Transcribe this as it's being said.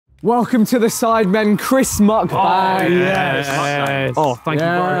Welcome to the Sidemen Chris Mukbang. Oh, yes. Oh, thank you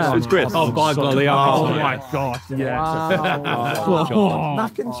very much. It's Chris. Oh, by golly. Oh, my gosh. Yes. Wow.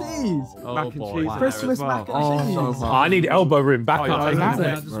 Mac and cheese. Mac and cheese. Christmas mac and cheese. I need elbow room. Back up.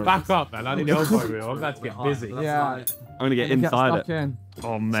 exactly. Back up, man. I need elbow room. I'm about to get busy. Yeah. I'm going to get inside it. In.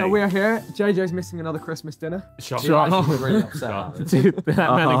 Oh, mate. So we are here. JJ's missing another Christmas dinner. Shut up. Really upset. Dude, that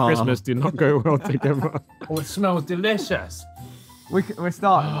man and Christmas do not go well together. Oh, it smells delicious. We're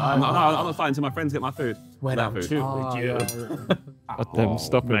starting. I'm not starting until my friends get my food. Where that food?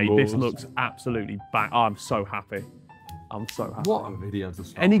 Stop it, mate. This looks absolutely bang. Oh, I'm so happy. I'm so happy. What a video to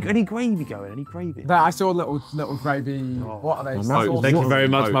start. Any gravy going? Any gravy? There, I saw a little gravy. What are they? Thank you very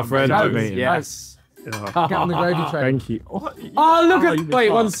much, my friend. Yes. Get on the gravy train. Thank you. Oh, look at.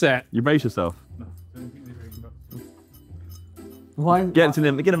 Wait, one sec. You brace yourself. Why? Get to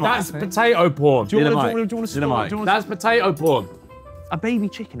them. Get them. That's potato porn. Do you want to? That's potato porn. A baby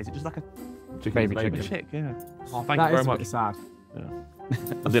chicken? Is it just like a baby chicken? Yeah. Oh, thank you very much. Sad. Yeah. I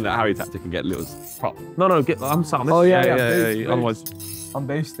didn't know how he tactic and get little prop. No, I'm sorry. Oh yeah. Otherwise, I'm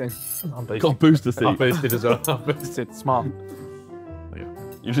boosting. Got a booster seat. I'm boosted as well. I'm boosted. Smart.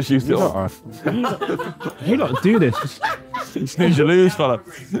 You just used it. You don't do this. Snooze you lose, fella.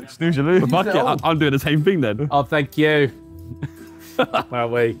 Snooze you lose. I'm doing the same thing then. Oh, thank you. Where are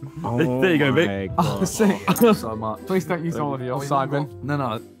we? There you go, Vic. Oh, sick. So much. Please don't use all of yours, Simon.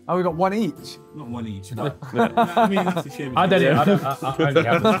 No. Oh, we got one each. Not one each. No. I mean, that's a shame. I only have this.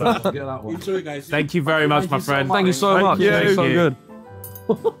 Get that one. Enjoy, guys. Thank you very much, my friend. Thank you so much. Yeah, so good.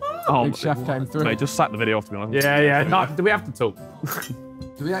 Big chef came through. Mate, just sack the video off to me. Yeah. No, do we have to talk?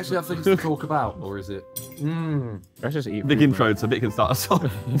 Do we actually have things to talk about, or is it? Let's just eat. Big intro so Vic can start us off.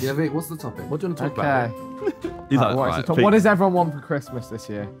 Yeah, Vic, what's the topic? What do you want to talk about? Okay. He's like, What, right, what does everyone want for Christmas this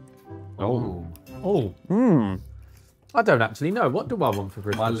year? Oh. I don't actually know. What do I want for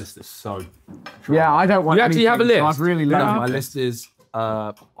Christmas? My list is so... Yeah, I don't want You actually have a anything, so list? I've really No, learned. my list is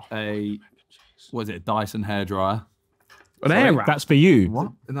a Dyson hairdryer. An air wrap? That's for you.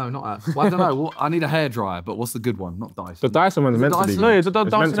 What? No, not that. Well, I don't know. Well, I need a hairdryer, but what's the good one? Not Dyson. The Dyson one's meant to be. Dyson? No, it's a Dyson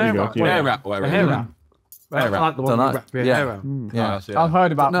Dyson air wrap. Hair wrap. A hair wrap. Hair wrap. Like the one you Dunno. wrap your Yeah. hair wrap. Yeah. I've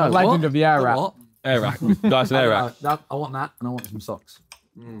heard about the legend of the air wrap. What? Air wrap. Dyson air wrap. I want that, and I want some socks.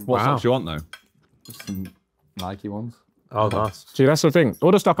 What socks you want though? Just some Nike ones. Oh, nice. See, that's the thing.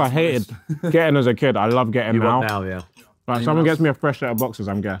 All the stuff I hated getting as a kid, I love getting You now. want now, yeah. Like, someone gets me a fresh set of boxes,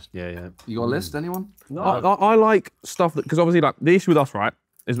 I'm gassed. Yeah. You got a list, anyone? No. I like stuff that, because obviously like the issue with us, right,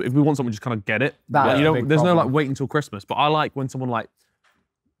 is if we want something, just kind of get it. That's You a know, big there's no problem. like waiting until Christmas, but I like when someone like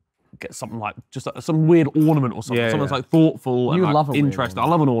gets something like just some weird ornament or something. Yeah, Something's yeah. like thoughtful You and love a like, weird interesting. I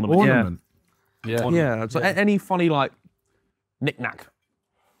love an ornament. Ornament. Yeah. Yeah. So any funny like knick-knack.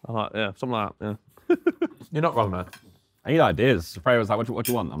 I like, yeah, something like that. Yeah. You're not wrong, man. I need ideas. Freya was like, what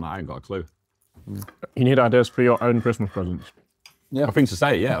do you want? I'm like, I ain't got a clue. You need ideas for your own Christmas presents. Yeah. Things to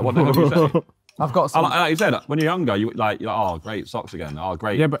say, yeah. What do you say? I've got some. Like you said, when you're younger, you're like, oh, great socks again. Oh,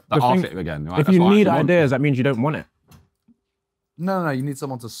 great. Yeah, but that the thing- outfit again. Like, If that's you what I need actually want. ideas, that means you don't want it. No, you need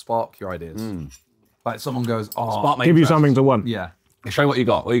someone to spark your ideas. Like someone goes, oh, Spark my Give you interest. something to want. yeah. Show me what you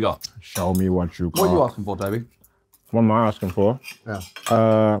got. What you got? Show me what you got. What are you asking for, Toby? What am I asking for?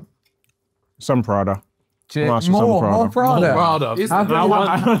 Yeah. Some Prada. More Prada. Prada. Is Have there- you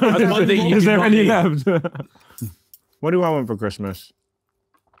one? Is there any left? What do I want for Christmas?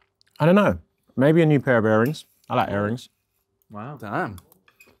 I don't know. Maybe a new pair of earrings. I like earrings. Wow. Damn.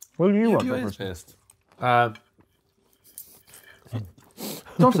 What do you want Your for ears Christmas? pierced.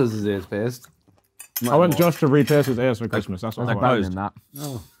 Josh has his ears pierced. I want Josh to re-pierce his ears for Christmas. That's what I want. In that.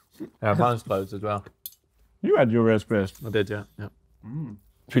 Yeah, mine's closed as well. You had your ears pierced. I did, yeah.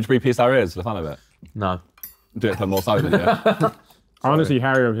 Should we pierce our ears for the fun of it? No. Do it for MoreSidemen, yeah. I want to see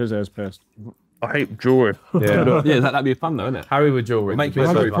Harry with his ears pierced. I hate jewelry. Yeah. Yeah, that'd be fun though, isn't it? Harry with jewelry. Make you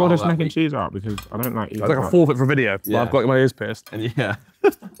Why a don't sorry you pour this about mac that. and cheese out? Because I don't like eating It's like a that. forfeit for video. Yeah. Well, I've got my ears pierced. And yeah.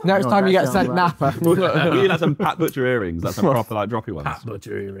 Next time you get that sent sounds Napa. We need like some Pat Butcher earrings. That's some proper like droppy ones. Pat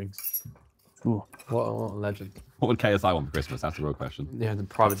Butcher earrings. What a legend. What would KSI want for Christmas? That's the real question. Yeah, the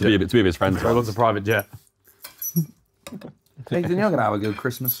private To be, jet. to be with his friends. Everyone's a private jet. Hey, then you're going to have a good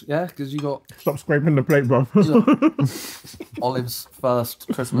Christmas, yeah? Because you got Stop scraping the plate, bro. Olive's first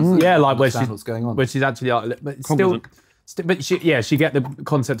Christmas. Yeah, like where Understand she's what's going on. But she's actually but still, but she get the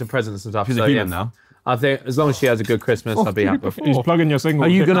concept of presents and stuff. She's so, a human yeah. now. I think as long as she has a good Christmas, I'll be happy. He's plugging your single. Are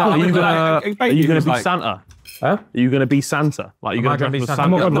you gonna be like- Santa? Huh? Are you gonna be Santa? Like you're Am I Oh gonna Oh be my Santa?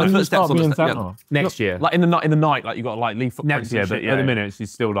 God, When the you footsteps start on the being step- Santa? Next year. Like in the night, like you got to like leave footprints Next year, and but shit, at the minute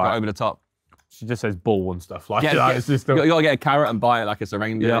she's still Right like over the top. she just says ball and stuff like Yeah, that. yeah. It's just You got to get a carrot and buy it like it's a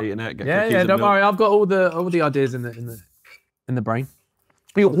reindeer Yeah. eating it. Get yeah, cookies yeah. and Don't milk. worry, I've got all the ideas in the brain.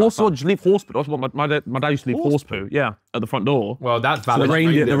 Just leave horse poo. That's what my dad used to leave horse poo. Yeah, at the front door. Well, that's So valid.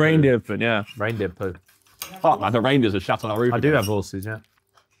 the reindeer poo. Yeah. Reindeer poo. Fuck, man, the reindeers are shut on our roof. I do have horses, yeah.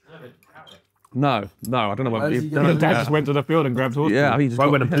 No, I don't know what. Dad just went to the field and grabbed horse. Yeah, he just I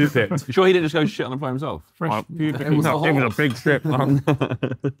got, went and poop it. You sure he didn't just go shit on them by himself? Fresh pubic. it was a big strip. Bro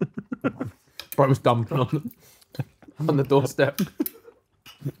was dumped on the doorstep.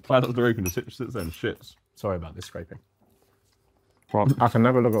 Climbs up the roof and just sits there and shits. Sorry about this scraping. I can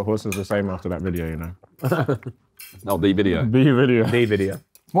never look at horses the same after that video, you know. Oh, the video. The video. D video.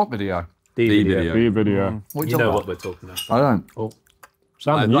 What video? D video. The video. What You know what we're talking about. I don't.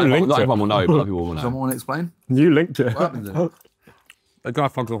 Simon, you Not linked everyone it. will know, but other people will know. Someone want to explain? You linked it. What happened then? The guy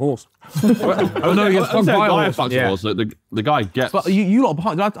fucks a horse. Oh no, he gets fucked by a horse. fucks Yeah. a horse. The guy gets. But you lot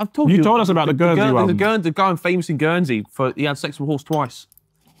behind. I've told you. You told us about the Guernsey one. The guy famous in Guernsey he had sex with a horse twice.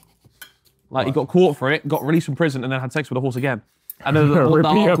 Like he got caught for it, got released from prison, and then had sex with a horse again. And then the Repeat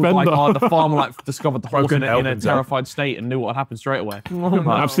article was like, offender. the farmer discovered the horse Broken in a elbows, yeah. terrified state and knew what had happened straight away.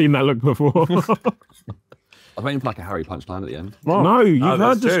 I've seen that look before. I was waiting for like a Harry punchline at the end. No, you've heard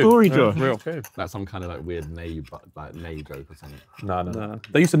that's the true. story, Yeah, Josh. real. That's some kind of like weird nay joke or something. No.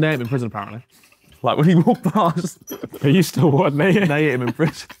 They used to nail him in prison apparently. Like when he walked past, Are you still what, mate? nail him in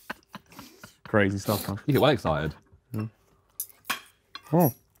prison. Crazy stuff, man. You get well excited.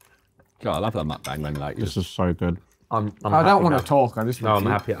 Oh. God, I love that mukbang when like This is so good. I'm I don't want to to talk. I just No, I'm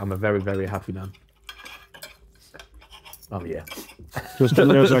happy. I'm a very, very happy man. Oh, yeah. Just give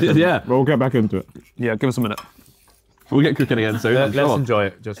me a second. Yeah. We'll get back into it. Yeah, give us a minute. we'll get cooking again soon. I'm Let's sure. enjoy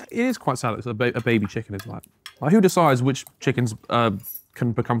it. Just It is quite sad. It's a baby chicken. It's like who decides which chickens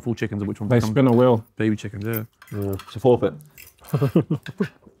can become full chickens and which one They become spin a wheel. baby chickens? Yeah. It's a forfeit.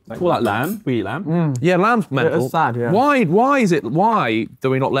 Call that lamb. We eat lamb. Yeah, lamb's mental. It's sad, yeah. Why do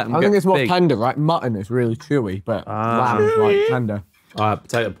we not let them I get think it's more big? tender, right? Mutton is really chewy, but lamb is like tender.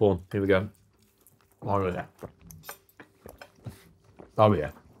 potato porn. Here we go. Oh, yeah. Oh,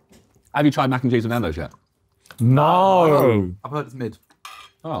 yeah. Have you tried mac and cheese with Nando's yet? No. I've heard it's mid.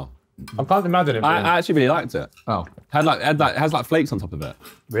 Oh, I can't imagine it. I actually really liked it. Oh. It has like flakes on top of it.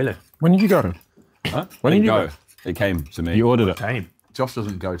 Really? When did you go? Huh? When did you go? go? It came to me. You ordered it. Pain. Josh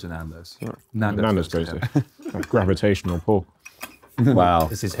doesn't go to Nando's. Nando's goes to him. to. Like gravitational pull. Wow.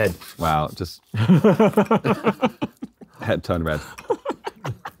 It's his head. Wow. Just head turned red.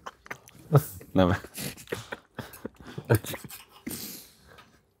 No.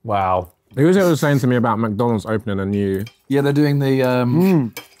 Wow. Who was it that was saying to me about McDonald's opening a new... Yeah, they're doing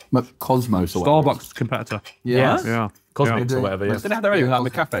the Cosmos or whatever. Starbucks competitor. Yeah. Yeah. Cosmics Yeah. or whatever, yeah. Did they have their own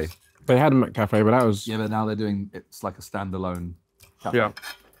like McCafe? They had a McCafe, but that was... Yeah, but now they're doing, it's like a standalone cafe. Yeah.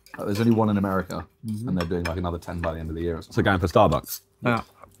 There's only one in America, and they're doing like another 10 by the end of the year or So something. going for Starbucks. Yeah.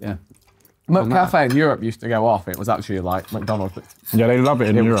 Yeah. McCafe in Europe used to go off. It was actually like McDonald's. But Yeah, they love it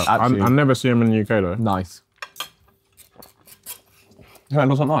in It was Europe. I absolutely- never see them in the UK, though. nice. Yeah, it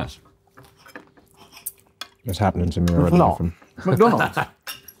wasn't nice. It's happening to me already. not. Nathan. McDonald's.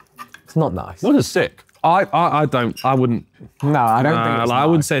 It's not nice. Not just sick. I wouldn't. No, I don't think it's I nice.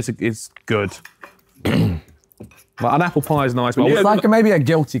 wouldn't say it's good. Like an apple pie is nice, but I It's wouldn't- like maybe a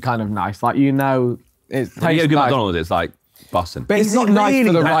guilty kind of nice. Like, you know, it tastes When you get a good nice. McDonald's, it's like busting. But it's Is not it nice for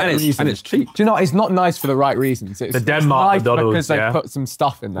really? the And right it's- reasons. and it's cheap. Do you know, it's not nice for the right reasons. It's The Denmark nice McDonald's, because they yeah. put some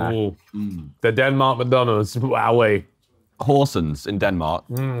stuff in there. Ooh. The Denmark McDonald's. Wowee. Horsens in Denmark.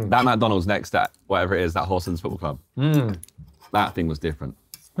 That McDonald's next to whatever it is, that Horsens football club. That thing was different.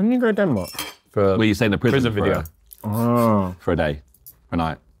 When did you go to Denmark? For Were you staying in the prison Prison video. Oh. for a day, for a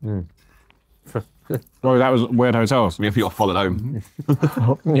night? Well, that was weird hotels. I mean, if you got followed home.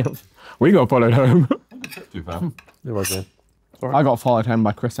 Yeah. We got followed home. Too far. I got followed home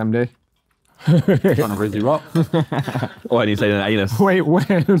by Chris MD. Trying to Rizzy Rock. Or you stayed in an anus. Wait,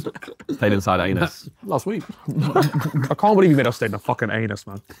 when? Stayed inside an anus. last week. I can't believe you made us stay in a fucking anus,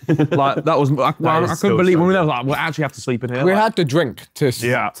 man. Like that was. I still couldn't believe when we so were like, we actually have to sleep in here. We like, had to drink to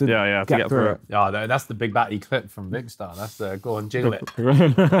to get through it. Yeah, that's the big batty clip from Big Star. That's go on, jiggle it.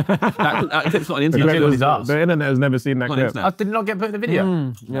 That clip's not on the internet. jiggled his ass. The internet has never seen that Not on the clip. internet. Did it not get put in the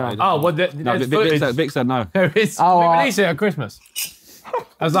video? Yeah. Oh, well, No, there's Vic said no. It's Oh, we released it at Christmas.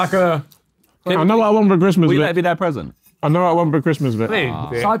 As like a I know what I want for Christmas, Will you let it Vic. be their present? I know what I want for Christmas, Vic. thing.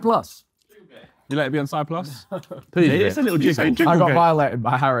 Side Plus. You let it be on Side Plus? Please, It's a little jiggle. I got violated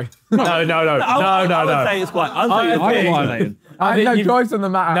by Harry. No. I would say it's quite. I I think- violated. I had no choice in the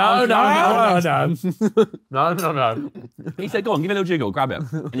matter. No. He said, "Go on, give it a little jiggle, grab it."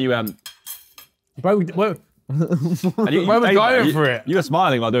 And you Bro, And you Where was stayed going there. for it? You were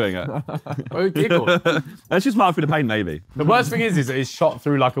smiling while doing it. Oh, giggle. Let's just smile through the pain, maybe. The worst thing is it's shot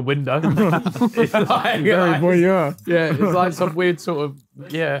through like a window. It's like, yeah. yeah, it's like some weird sort of,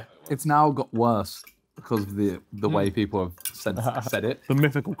 yeah. It's now got worse because of the way people have said it. The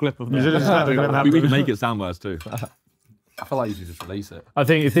mythical clip of You should that. have said We can make it sound worse too. I feel like you should just release it. I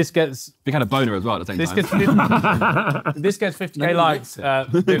think if this gets We had a boner as well at the same this time. gets 50, if this gets 50k likes,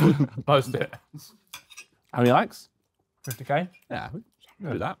 then post it. How many likes? 50k? Yeah, we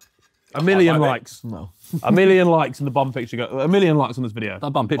can do that. A million Five, likes. No. A million likes in the bum picture. A million likes on this video.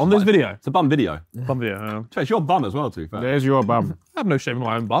 That bum picture. On this video. It's a bum video. Bum video. It's your bum as well, too. Fair. There's your bum. I have no shame in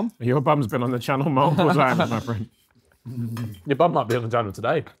my own bum. Your bum's been on the channel multiple times, my friend. Your bum might be on the channel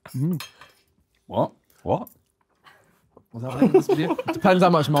today. What? What? Was that what this video? Depends how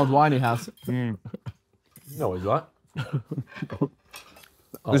much mulled wine he has. You know what he's like.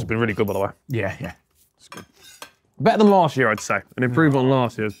 This has been really good, by the way. Yeah, yeah. Better than last year, I'd say. An improvement on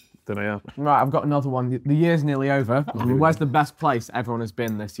last year's. Don't know, yeah. Right, I've got another one. The year's nearly over. Where's the best place everyone has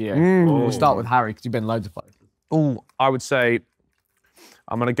been this year? We'll start with Harry, because you've been loads of places. Oh, I would say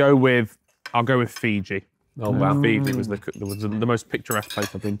I'll go with Fiji. Oh wow, Fiji was the most picturesque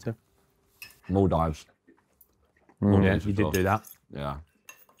place I've been to. Maldives. Yeah, you did do that. Yeah.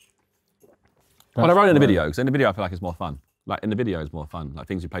 Well, I wrote in the video, because in the video I feel like it's more fun. Like, in the video it's more fun. Like,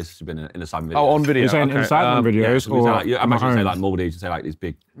 things you places you've been in the Sidemen videos. Oh, on video. You're saying okay. inside the videos So we say, or like, I'm actually on say my like Maldives, you say like these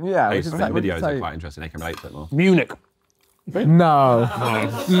big Yeah, we places. could And say- the we could videos are say- quite interesting. They can relate to it more. Munich.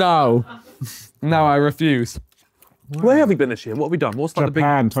 No. No, I refuse. Where have we been this year? What have we done? What's like the big?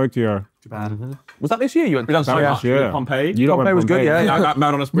 Japan, Tokyo. Was that this year? You went We've done so Yeah, much. yeah. Pompeii. You lot went Pompeii was good, Pompeii. yeah. Yeah,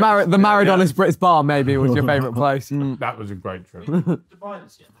 Mount on a The Maradona Brits bar, maybe, was your favourite place. That was a great trip.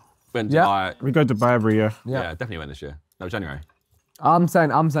 Went to Yeah. Dubai. We go to Dubai every year. Yeah, definitely went this year. No, January. I'm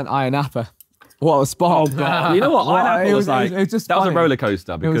saying Iron Appa. What a spot. You know what? I it was like, it was just that was a funny. roller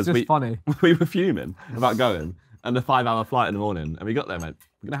coaster It was because just funny. we were fuming about going and the 5-hour flight in the morning, and we got there, mate.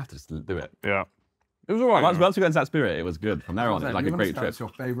 We're gonna have to just do it. Yeah. It was alright. Once we got into that spirit, it was good. From there on, it was like a great trip. That's your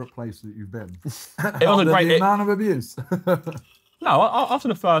favourite place that you've been. It was a great. The amount of abuse. No, after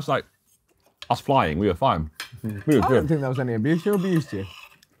the first us flying, we were fine. We were I don't good. think there was any abuse. Who abused you?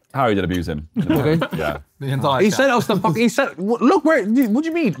 Harry did abuse him. Did he? Yeah. The entire He chat. said us the fucking. He said, "Look where. What do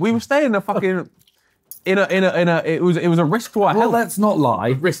you mean? We were staying in a fucking. In a. It was a risk to our Well, health. let's not lie.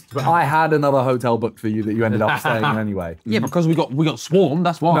 Risk. I had another hotel booked for you that you ended up staying in anyway. Yeah, because we got swarmed.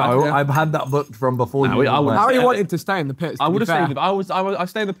 That's why. No, Yeah. I've had that booked from before you. I would- went. Harry Yeah. wanted to stay in the pits. I to would be have stayed. fair. I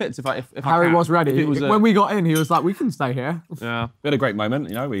stay in the pits if I Harry can. was ready. If it was a- When we got in, he was like, "We can stay here." Yeah. We had a great moment.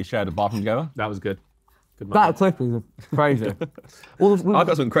 You know, we shared a bathroom together. That was good. Good That clip is crazy. I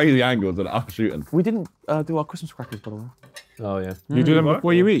got some crazy angles that I was shooting. We didn't do our Christmas crackers, by the way. Oh, yeah. You do them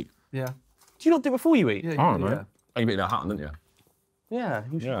before you eat. Yeah. Do you not do it before you eat? Yeah. Oh, yeah. man. Oh, you beat that hat, didn't you? Yeah.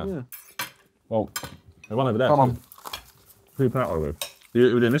 You should. Yeah. Yeah. Well, there's one over there. Come on. Who put that with?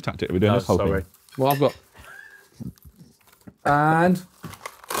 We're doing this tactic. We're doing this whole Sorry. thing. Well, I've got. And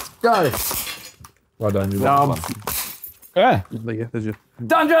go. Well done. You Yeah. There's your.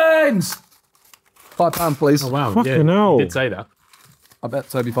 Dungeons! £5, please. Oh, wow. Fucking yeah, hell. you did say that. I bet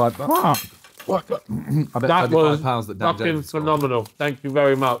Toby £5. Fuck. I bet That Toby was £5 that Dan fucking James scored. phenomenal. Thank you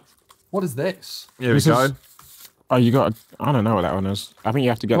very much. What is this? Here This we go. is- Oh, you got. I don't know what that one is. I think you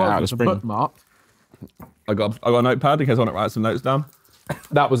have to get that out of the It's a spring. bookmark. I got a notepad in case I want to write some notes down.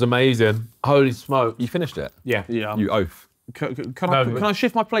 That was amazing. Holy smoke. You finished it. Yeah. Yeah. You oath. Can No, I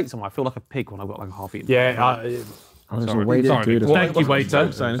shift my plate somewhere? I feel like a pig when I've got like a half eaten. Yeah. Oh, there's a Sorry. way to Sorry. do this. Thank you, waiter.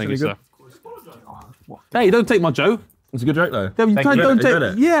 Thank you, It's sir. Hey, don't take my joke. It's a good joke though. Don't you. don't You take. read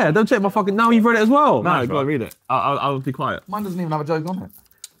it? Yeah, don't take my fucking. Now you've read it as well. No, Nice, go on, right. read it. I'll be quiet. Mine doesn't even have a joke on it.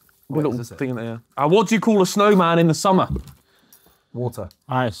 Got a little is this? thing in there. What do you call a snowman in the summer? Water.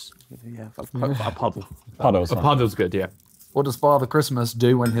 Ice. Yeah, a puddle. Puddle. The puddle's good, yeah. What does Father Christmas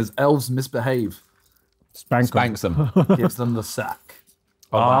do when his elves misbehave? Spank 'em. Spanks them. Gives them the sack.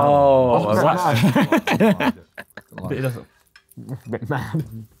 Oh, Bit mad.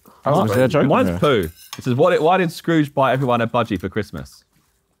 Oh, is there a joke? Mine's in there? poo. It says, why did Scrooge buy everyone a budgie for Christmas?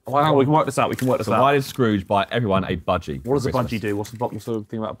 wow, we can work this out. We can work this So out. why did Scrooge buy everyone a budgie? What does a for Christmas? budgie do? What's the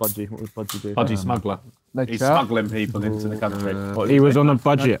thing about a budgie? What does budgie do? Budgie smuggler. No He's chirp. smuggling people into the country. He was on a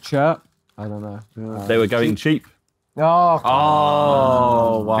budget. Chirp. I don't know. They were going cheap. Oh,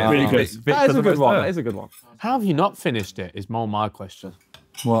 Oh, wow. Really good. That is a good one. That is a good one. How have you not finished it is more my question.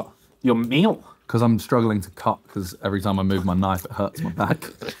 What? Your meal? Because I'm struggling to cut because every time I move my knife, it hurts my back.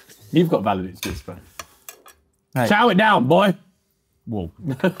 You've got valid excuse, bro. Hey. Chow it down, boy. Whoa.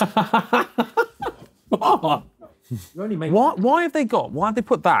 What? Why have they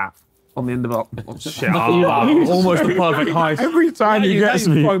put that on the end of our shit. Almost a perfect height. Every time you get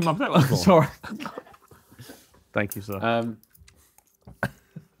me. Sorry. Thank you, sir.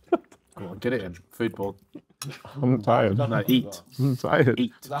 Go on, get it in. Food ball. I'm tired. No, eat. I'm tired.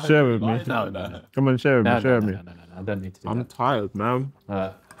 Eat. Share with me. No. Come on, share with me. Share with me. No. I don't need to do I'm tired, man.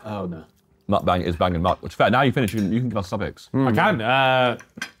 that. Oh, no. Mukbang is banging muck. Which is fair. Now you finish, you can give us topics. I can.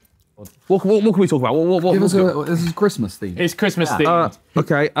 What can we talk about? What, Give us this is Christmas theme. It's Christmas themed.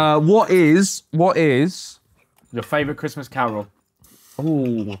 okay. What is Your favourite Christmas carol?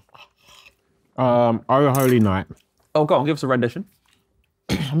 Oh, Oh Holy Night. go on, give us a rendition.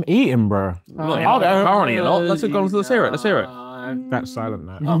 I'm eating, bro. Apparently a lot. Let's go on to let's hear it. Let's hear it. That's Silent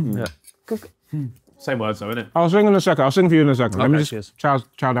Night. Same words though, innit? I'll sing in a second. I'll sing for you in a second. Let me Okay, just cheers.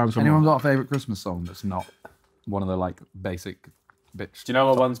 chow down some Anyone more. got a favourite Christmas song that's not one of the like basic bitch? Do you know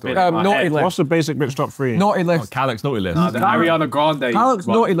what one's been in my Naughty head? List. What's the basic bitch top 3? Naughty List. Calyx Naughty List. The Ariana Grande. Alex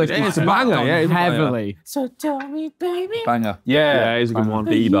one. Naughty List. Yeah, it's a banger. Yeah, it's a banger. Heavily. Banger. Yeah. it's a good one.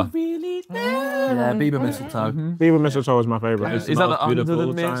 Bieber. Yeah, Bieber Mistletoe. Bieber Mistletoe is my favourite. Is that the Under the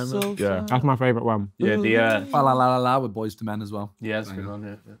Beautiful time. Mistletoe? Yeah, that's my favourite one. Yeah, the La La La La with Boys to Men as well. yeah, that's a good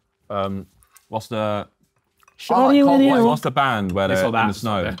one. Yeah. What's the Shawty with you. what's the band where they're It's all in that, the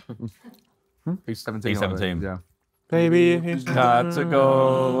snow? Who's 17? B17. Yeah. Baby, if you Got to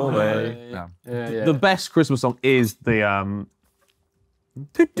go away. Yeah. Yeah. The best Christmas song is the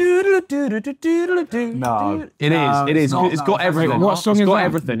No. It is. It is. not. It's got everything. What song It's is got that?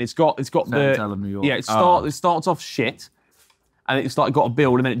 everything. It's got the Tell 'em New York. yeah. It starts off shit, and it's like got a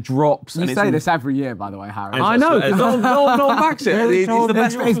build, and then it drops. You and say it's this every year, by the way, Harry. I know. No one backs it. It's the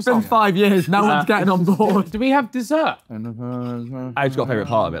best It's Christmas been song. 5 years. No one's getting on board. Do we have dessert? I just got a favourite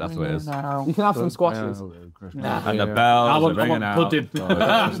part of it, that's what it is. You can have some squashes. And the bells are ringing out. pudding.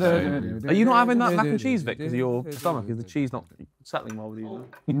 Are you not having that mac and cheese, Vic? Because your stomach is the cheese not settling well with you.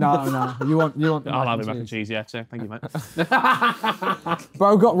 No. You want. I'll have the mac and cheese. Yeah, thank you, mate.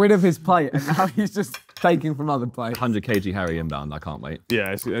 Bro got rid of his plate, and now he's just taking from other plates. 100 kg Harry inbound, I can't wait.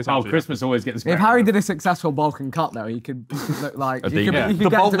 Yeah, it's Oh, Christmas always gets. If Harry did a successful Balkan cut, though, he could look like he could, demon. he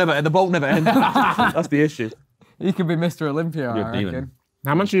could The bolt never ends. That's the issue. he could be Mr. Olympia. You're I a demon. reckon.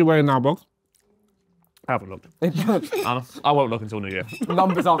 How much are you weighing now, Bog? I haven't looked. I won't look until New Year.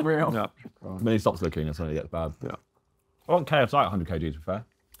 Numbers aren't real. Yeah. When he stops looking, that's when it gets bad. Yeah. I want KFC at 100 kg to be fair.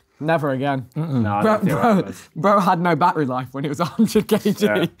 Never again. No, I don't feel like that. Bro had no battery life when it was 100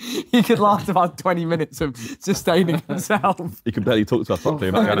 kg. He could last about 20 minutes of sustaining himself. You can barely talk to us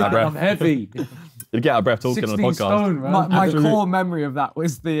properly without getting out of I'm breath. heavy. You'd get out of breath talking on a 16 podcast. stone, man. My core memory of that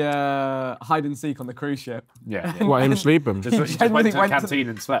was the hide and seek on the cruise ship. Yeah. What, him sleeping? Just went to genuinely the went to- canteen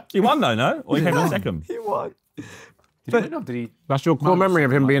and slept. He won though, no? Or he came in second? He won. Did he win or did he? That's your core memory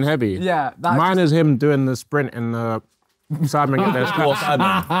of him being heavy? Yeah, that Mine is him doing the sprint in the Sidemen get their Or squats.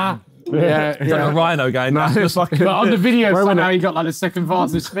 Sidemen. Yeah. It's like a rhino going. Nah, it's like But on the video, Wait a somehow minute. he got like the second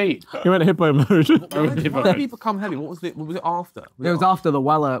fastest speed. he went hippo mode. When did he become heavy? What was it? Was it after? it was after the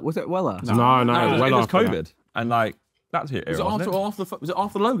Weller. Was it Weller? no, It well was after that. COVID. And like, that's it. Was it after was it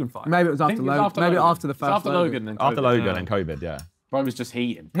after the Logan fight? Maybe it was after Logan. Maybe after the first After Logan. Then After COVID. Logan and COVID, yeah. Bro was just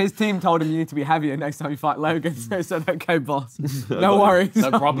heating. His team told him you need to be heavier next time you fight Logan. So he said, "Okay, boss, no worries.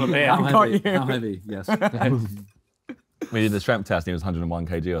 No problem here. I got you." How heavy? Yes. We did the strength test and he was 101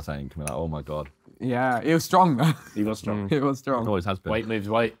 kg or something. We're like, oh my God. Yeah, he was strong though. He was strong. He was strong. Always has been. Weight moves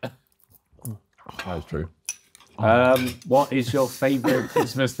weight. That is true. What is your favourite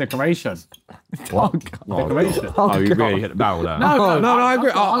Christmas decoration? What? Decoration. Oh, you really hit the barrel there. No, I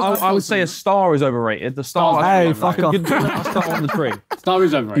agree. I would say a star is overrated. The star. Hey, fuck off. A star on the tree. Star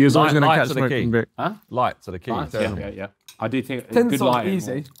is overrated. He was always Light- going to lights catch are the smoke key. from Vic. Lights are the key. Yeah. I do think good Tinsel lighting.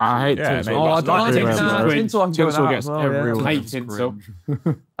 easy. I hate Yeah, tinsel. mate, Oh, I Lights don't like everywhere, tinsel. bro. Tinsel, I can go Tinsel without gets as well, yeah. everywhere. Hate tinsel.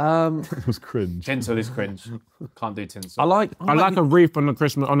 It was cringe. Tinsel is cringe. Can't do tinsel. I like a wreath on the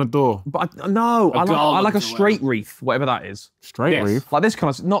Christmas on the door. But I like garland a or straight wreath, whatever that is. Straight Yes. wreath. Like this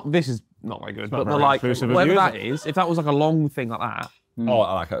kind of not. This is not very good, but very like inclusive of whatever you, that is is. If that was like a long thing like that, Oh,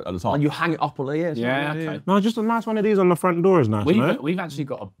 I like it at the top. and you hang it up all the year. Yeah, okay. No, just a nice one of these on the front door is nice, no? We've actually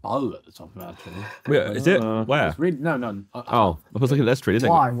got a bow at the top of our tree. Wait, is it? Where? It's really, no. Oh, I was looking at this tree, isn't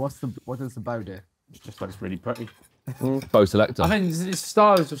it? Why? What does the bow do? It's just like it's really pretty. Bow selector. I mean, this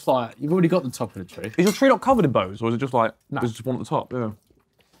star is just like you've already got the top of the tree. Is your tree not covered in bows, or is it just like there's just one at the top? Yeah.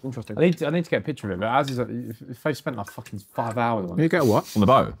 Interesting. I need to get a picture of it. But ours is if they spent like fucking 5 hours on You it. get what? On the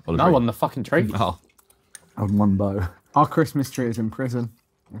bow? Or the No, tree? on the fucking tree. Oh. On one bow. Our Christmas tree is in prison.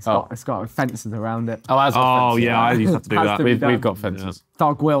 It's got fences around it. Oh, Yeah, I used to have to do Has that. to be We've done. got fences.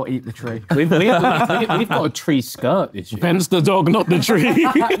 Dog will eat the tree. We've got a tree skirt this year. Fence the dog, not the tree.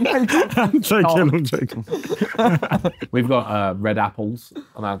 I'm joking. We've got red apples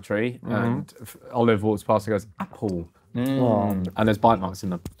on our tree, and Olive walks past and goes, apple. And there's bite marks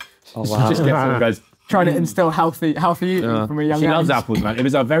in them. Oh, wow. Just gets up and goes, Trying to instill healthy eating from a young age. she loves apples, man. It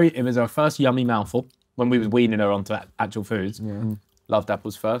was her first yummy mouthful when we was weaning her onto actual foods. Yeah. Loved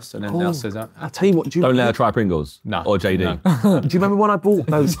apples first, and then now says that. I'll tell you what. Don't let her try Pringles. No. Or JD. No. Do you remember when I bought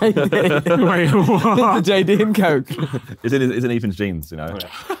those? Wait, what? The JD and Coke. It's in Ethan's genes, you know.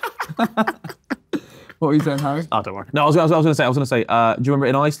 What were you saying, Harry? Oh, don't worry. No, I was going to say. Do you remember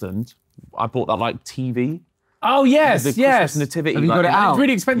in Iceland? I bought that like TV. Oh, yes, The yes. Christmas nativity. Have you got it out? It's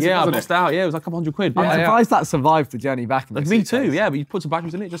really expensive, Yeah, I wasn't bust it? out. Yeah, it was like a couple $100. I'm surprised that survived the journey back. In the Me suitcase. too. Yeah, but you put some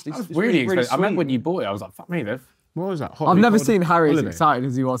batteries in it. It's Really expensive. I remember sweet. when you bought it, I was like, fuck me, Liv. What was that? I've never seen Harry as excited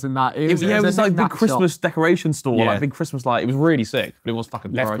as he was in that. It was a like big knick-knack Christmas decoration store, Yeah. like big Christmas light. It was really sick, but it was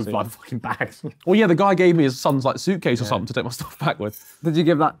fucking Left with pricey. like fucking bags. Well, yeah, the guy gave me his son's like suitcase or something to take my stuff back with. shop. Did you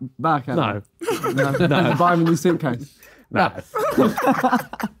give that back? No. No. Buy him a new suitcase. No.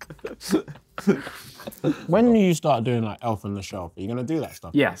 When you start doing like Elf on the Shelf, are you gonna do that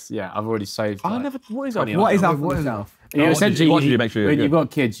stuff? Yes, yeah, I've already saved. I like, never. What is that? What is that? What is that? You know, essentially, what do you do to make sure you're when good? you've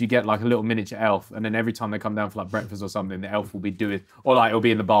got kids, you get like a little miniature elf, and then every time they come down for like breakfast or something, the elf will be doing, or like it'll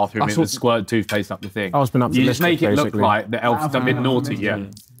be in the bathroom, it'll squirt toothpaste up the thing. Oh, it's been up to You just mischief, make it look basically. like the elf's done been naughty, yeah.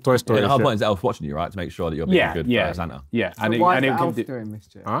 Toy Story. Yeah, the whole shit. point is the elf watching you, right? To make sure that you're being good for Santa. Yeah, And why is the can elf do, doing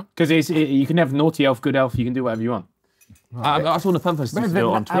mischief? because you can have naughty elf, good elf, you can do whatever you want. I saw the pen fest Maybe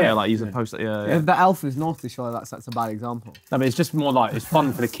still on the Twitter, elf- like using post. Yeah. If the elf is naughty, surely that sets a bad example. No, but it's just more like it's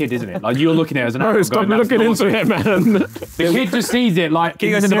fun for the kid, isn't it? Like you're looking at it as an No, elf. stop going, "That's looking into naughty." it, man. The kid just sees it like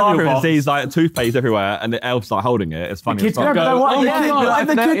He goes in in the cereal bathroom and box. sees like toothpaste everywhere, and the elf's like holding it. It's funny. kids as fuck. go, What "Oh if my the God, kid- if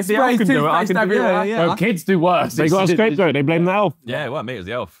the the- kid if the elf sprays can do it, I toothpaste can do it. everywhere? Yeah. Well, kids do worse. They got a scapegoat. They blame the elf. Yeah, it wasn't me. It was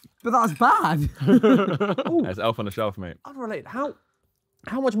the elf. But that's bad. It's elf on the shelf, mate. Unrelated. How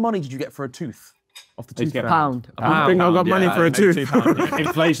much money did you get for a tooth off the tooth? get Pound. I think I got money for a tooth.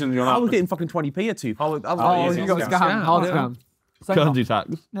 Inflation, you're I was like, getting fucking 20p a tooth. I was Oh, you got scammed. Hard scam. Country tax.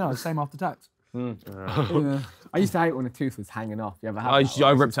 No, same after tax. Yeah. I used to hate when a tooth was hanging off. You ever had that?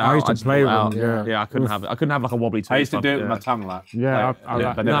 I ripped it out. I used to just play pulled it with out. them, Yeah, I couldn't have it. I couldn't have like a wobbly tooth. I used to do it with my Yeah. tongue, like. Yeah, I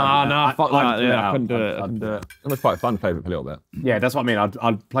but then No, fuck I'd that. pull it Yeah, I out. couldn't do it. I couldn't do it. It was quite fun to play with it for a little bit. Yeah, that's what I mean.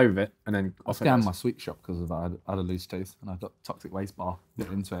 I'd play with it and then I scammed my sweet shop because of that. I had a loose tooth and I got toxic waste bar, bit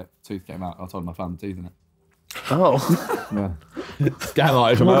into it, tooth came out. I told him I found the tooth in it. Oh. Yeah. Scam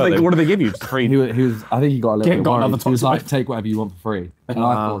artist. What do they give you? Just free. He was I think he got a little bit got worried. another He was toxic like, take whatever you want for free. And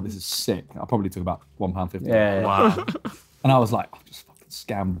I thought, this is sick. I probably took about £1.50. Yeah. Wow. And I was like, I'll just fucking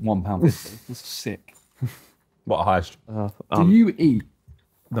scam £1.50. This is sick. What a heist. Do you eat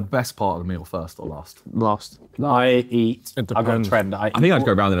the best part of the meal first or last? Last. I eat. It I've got a depends. trend. I think I'd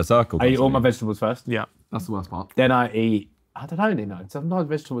go around in a circle. I eat all my constantly. vegetables first. Yeah. That's the worst part. Then I eat. I don't know. Sometimes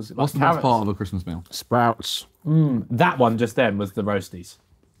vegetables. What's the like best part of a Christmas meal? Sprouts. That one just then was the roasties.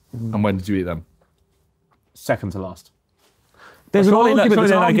 And when did you eat them? Second to last. There's an Surely argument there's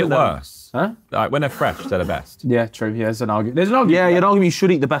that an I get argument that. worse. Huh? Like when they're fresh, they're the best. Yeah, true. Yeah, there's an argument. There's an argument. Yeah, you'd argue you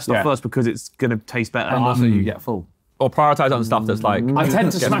should eat the best stuff Yeah. first because it's gonna taste better. And also you get full. Or prioritise on stuff that's like. I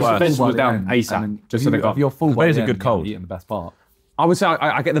tend to gets smash the worse. vegetables down And ASAP. then Just so they got. if you're full, When is by it the good end, cold? you're eating the best part. I would say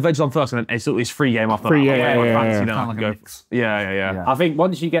I get the veg on first, and then it's free game after Free, that. yeah, Like, yeah, fancy yeah. now, Kind of like go. a mix. Yeah. I think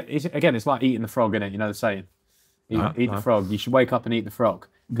once you get, it's like eating the frog, innit? You know the saying? Eat the frog. You should wake up and eat the frog.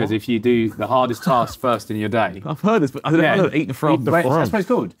 Because if you do the hardest task first in your day, I've heard this, but I don't know. Eat the frog. That's what it's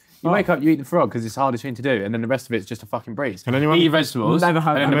called. You wake up, you eat the frog because it's the hardest thing to do, and then the rest of it's just a fucking breeze. Can anyone- eat your vegetables? Never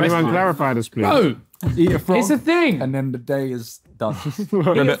heard and then that. the Can rest anyone of it- clarify this, please? No, Eat a frog. it's a thing. And then the day is done. Eat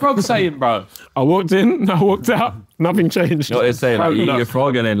a frog saying, bro. I walked in, I walked out, nothing changed. You know what they say? Like, you eat look. your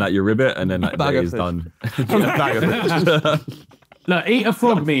frog and then like you rib it and then like the Bag day of is fish. done. Bag of fish. Look, eat a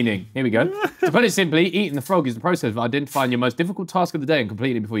frog meaning. Here we go. To put it simply, eating the frog is the process of identifying your most difficult task of the day and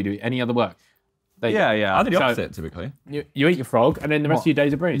completing it before you do any other work. There you go. Yeah. I do the So- opposite typically. You eat your frog, and then the rest of your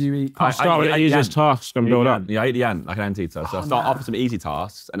day's a breeze. You eat. I start with the easiest tasks and build up. Yeah, I eat the ant like an anteater. So I start off with some easy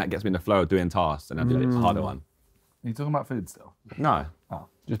tasks and that gets me in the flow of doing tasks and then I do the harder one. Are you talking about food still? No.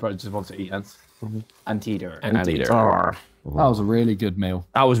 Just wants to eat ants. Anteater. Anteater. That was a really good meal.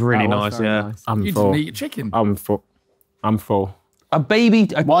 That was really That was nice. very Yeah. nice. I'm You full. didn't eat your chicken. I'm full. I'm full. A baby.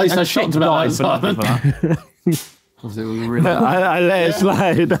 Why are you so a shocked chick about died, that, but nothing for that. Because it was a really. I let it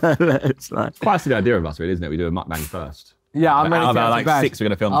slide. I let it slide. Quite a silly idea of us, really, isn't it? We do a mukbang first. Yeah, I'm ready Out to of get our, to like bed. 6 we're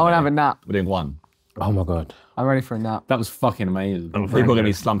going to film. I want to today, have a nap. We're doing 1. Oh my god. I'm ready for a nap. That was fucking amazing. People are going to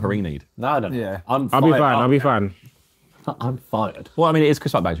be slumperinied. No, I don't. Yeah. I'm I'll be fired fine. up. I'll be fine. I'm fired. Well, I mean, it is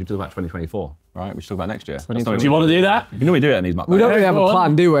Christmas mukbangs. We talk about 2024, right? We should talk about next year. Do you want to do that? We normally do it in these mukbangs. We don't really have a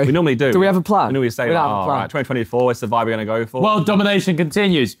plan, do we? We normally do. Do we have a plan? We normally say, We don't have a oh, plan. right, 2024, it's the vibe we're going to go for. World domination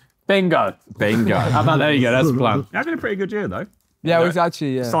continues. Bingo. Bingo. How about there you go? That's the plan. It's been a pretty good year, though. Yeah, we've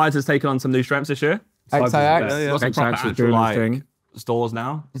actually, yeah. Sides has taken on some new strengths this year. XIX. Lots of proper XX is actual, doing his like, thing. stores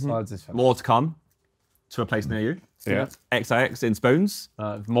now. More to come to a place near you. Yeah. XIX in spoons.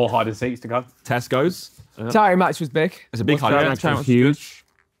 More hide and seeks to come. Tesco's. Charity match was big. It's a big hide and seek. That's huge.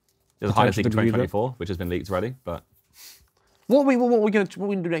 There's a hide and seek in Potentially believe it. 2024, which has been leaked already. But What are we gonna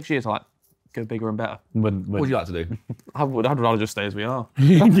do next year to like go bigger and better? what would you like to do? I'd rather just stay as we are.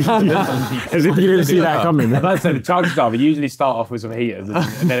 As if you didn't see that coming. Like I said, the chances are we usually start off with some heaters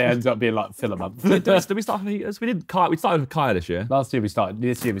and then it ends up being like filler month. Did we start with heaters? We started with Kaya this year. Last year we started.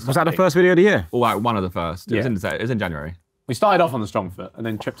 This year we started. Was that the first video of the year? Or like one of the first. Yeah. It was in January. We started off on the strong foot and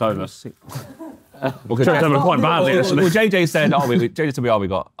then tripped over. Well, Tripped over quite badly, actually. Well, JJ said, JJ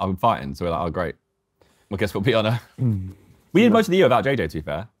said, I'm fighting. So we're like, oh, great. Well, guess we'll be on a... We did most of the year without JJ, to be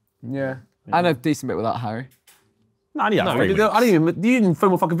fair. Yeah. And a decent bit without Harry. No, only No, you didn't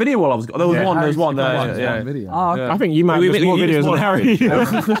film a fucking video while I was. There was one there. Yeah. Video. I think you might have missed more videos than Harry.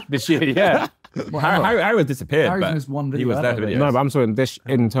 This year, yeah. Harry was disappeared, Harry's but missed one he video was there ever. for videos. No, but I'm saying this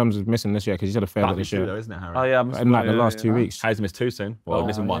in terms of missing this year because he's had a fair bit this year. though, isn't it, Harry? Oh yeah. In like the last 2 weeks. Harry's missed 2 soon. Well,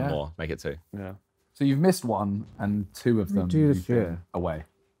 missing one more. Make it 2. Yeah. So you've missed one, and 2 of them do this you've been year? away.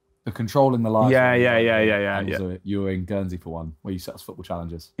 The controlling the live. Yeah. And also you were in Guernsey for one, where you set us football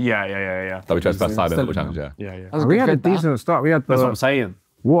challenges. Yeah. That we chose first Sidemen Still football challenge, yeah. Yeah. We had a decent start. We had That's what I'm the saying.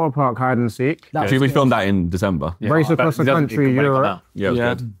 water park hide and seek, Actually, we filmed that in December. race across the country, Europe, Yeah, it was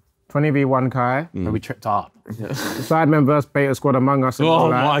good. 20v1 Kai, And we tripped up. Sidemen versus Beta Squad Among Us. And all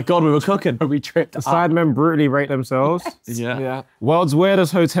Oh that. my god, we were cooking. We tripped The Sidemen brutally rate themselves. Yeah. Yeah. World's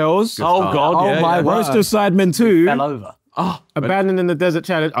weirdest hotels. Oh god. Oh yeah, my yeah. word. Roast of Sidemen 2. Fell over. Abandoned in the desert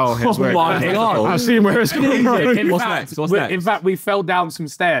challenge. Oh, here's where my God. I've seen where it's going. What's next? What's next? In fact, we fell down some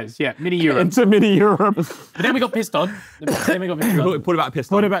stairs. Yeah, mini Europe. Into mini Europe. But then we got pissed on. Then we got pissed on. Put it back a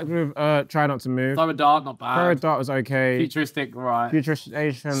pistol. Put it back with Try Not to Move. Throw a dart, not Third bad. Dart was okay. Futuristic, right.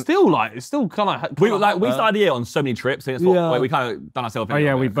 Futurization. It's still kind of. We started the year on so many trips. And it's what, Yeah. we kind of done ourselves in. Oh,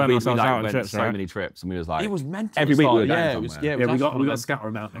 yeah, a we bit. burnt ourselves like, out on went trips, so right? many trips, and we was like, It was mental. every week we were yeah, going it was. somewhere. Yeah, we got scatter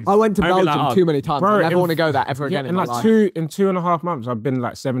amount. I went to I remember Belgium that, too many times. Bro, I never in- want to go there ever again in in my like life. 2.5 months, I've been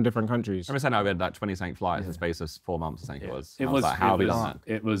like 7 different countries. I remember saying I had like 20 something flights in the space of 4 months, I think it was. It And I was like, how have we done that?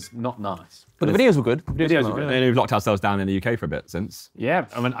 It was not nice. But the videos were good. Videos were And good. then we've locked ourselves down in the UK for a bit since. Yeah,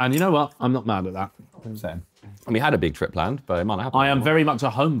 I mean, and you know what? I'm not mad at that. Same. And we had a big trip planned, but it might not happen. I am very much a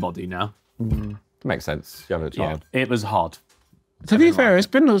homebody now. Makes sense. You have a Yeah, child. it was hard. To be fair, it's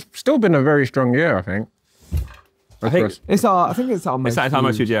still been a very strong year, I think. I think It's our, I think it's our it's that time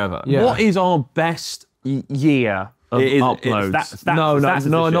most huge year ever. Yeah. What is our best year of It is- uploads? it's no, stats is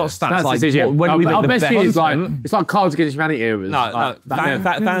not this year. stats. Like this year. when we our make the best year is like content. it's like Cards Against Humanity. It was No,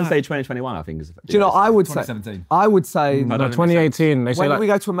 Fans Day 2021, I think is. Do you know, I would say, 2017. I would say, No, 2018, they say when did like we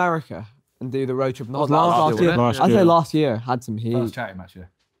go to America and do the road trip? Not last year, year. wasn't it? I'd say last year had some heat. First chatting match, yeah.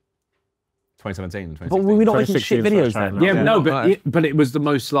 2017 and But 2016. were we not making shit 2016 videos first then? yeah, no, but it was the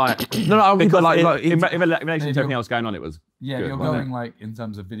most like No, I mean, but Because in like relation to everything else going on, it was Yeah, good, you're wasn't going like in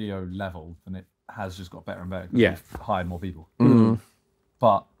terms of video level, and it has just got better and better. 'cause Yeah. we've hired more people.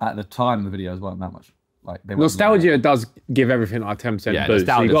 But at the time, the videos weren't that much. Like they weren't nostalgia does give everything like 10% Yeah, boost.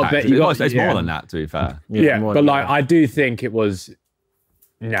 So nostalgia you got, tax. you got, It's yeah. more than that, to be fair. Yeah, more but than like that. I do think it was.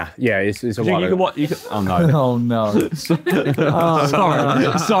 Nah, yeah, it's a You while. can ago. what? You can, oh no. Oh no! sorry.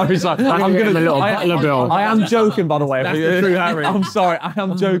 I'm getting a little butler bill. I am joking, by the way. That's the true Harry. I'm sorry. I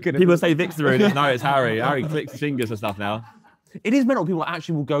am joking. People say Victor and no, it's Harry. Harry clicks his fingers and stuff now. It is mental. People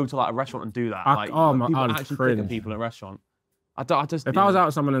actually will go to like a restaurant and do that. I- Like, oh my- people I'd actually cringe. click at people at a restaurant. I just. if I was out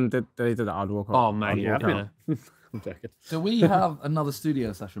with someone and they did that, I'd walk out. Oh mate, I'd yeah. walk out. I'm joking. Do we have another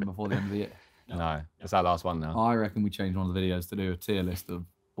studio session before the end of the year? No, it's our last one now. I reckon we change one of the videos to do a tier list of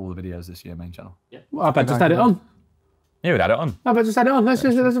all the videos this year, main channel. Well, I bet just add it on. Yeah, we'd add it on. I bet just add it on. Let's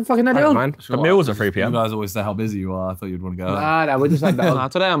fucking add I it don't on. mind. The meals at 3 You p.m. guys always say how busy you are. I thought you'd want to go. No, we'll just add that on. Nah,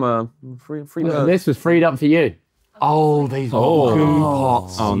 today I'm a free. This was freed up for you. Oh, these are goo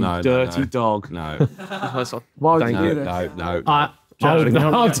pots. Oh, you no, no, dirty no. dog. No, Why would Thank you you. do this? no.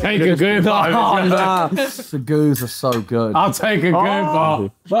 I'll take a good bar. The goos are so good. I'll take a good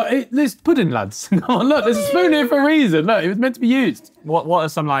bar. But there's pudding, lads. Come on, look, there's a spoon here for a reason. Look, it was meant to be used. What are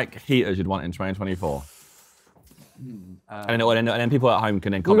some like heaters you'd want in 2024? And then people at home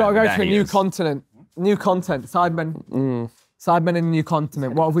can then We've comment. got to go their to a new heaters. continent. New content. Sidemen. Sidemen in a new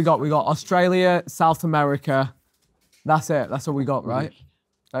continent. What have we got? We got Australia, South America. That's it. That's all we got, right?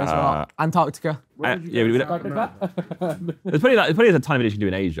 Those are Antarctica. Yeah, there's probably a tiny bit you can do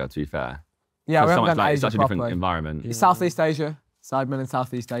in Asia, to be fair. Yeah, we So haven't done it's Asia such a different properly. environment. Southeast Asia. Sidemen in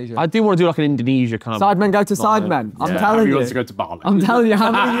Southeast Asia. I do want to do like an Indonesia kind of. Sidemen go to Sidemen. I'm telling Everyone you. wants to go to Bali. I'm telling you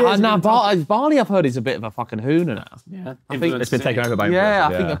how many years. Nah, Bali, I've heard is a bit of a fucking hoona now. Yeah. I think it's been taken over by Yeah,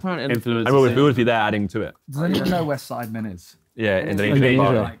 I influencers, think apparently. Influence. And we would be there adding to it. Does anyone know where Sidemen is? Yeah, Indonesia.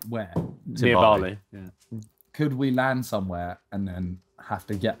 Like where? Near Bali. Yeah. Could we land somewhere and then have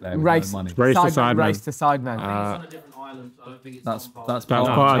to get there with Race. no money? Race to Sidemen. Sidemen. Race to Sidemen. It's on a different island, so I don't think it's That's That's part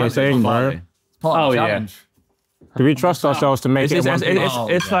of the thing, bro. part of the yeah. challenge. Do we trust ourselves to make it?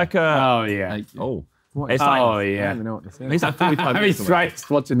 It's like Oh, yeah. oh. What It's is- like Oh, I don't yeah. even know what this is. it's like 45 Harry's minutes away. stressed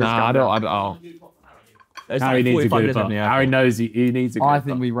watching this. Nah, I don't. Oh. It's Harry like needs 45 to go minutes to from the Harry airport. knows he needs to go. I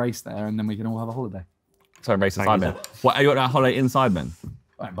think we race there and then we can all have a holiday. Sorry, race to Sidemen. What, are you on a holiday in Sidemen?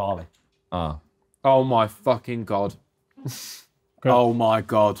 Like Bali. Oh. Oh my fucking god. Oh my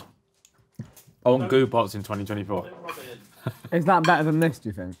god. On Goobots in 2024. Is that better than this, do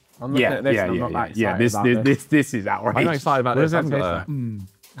you think? I'm looking Yeah, at this yeah, and I'm yeah, not yeah. that Yeah, excited about this is I'm not outrageous. excited about What this. does that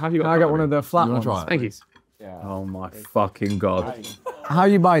How have you Can I get one of the flat You ones? want to try it? Thank you. Oh my fucking god. How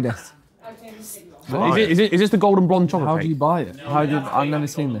you buy this? Is this the golden blonde chocolate How cake? do you buy it? I've never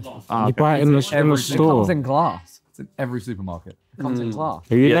seen this. You buy it in the It comes store. in glass. It's in every supermarket. It comes in glass.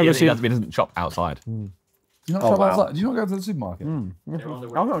 You Yeah, never it seen. doesn't shop outside. Do you not shop outside? Do you not go to the supermarket?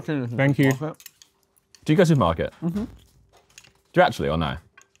 I've not seen this. Thank you. Do you go to the supermarket? Do you actually or no?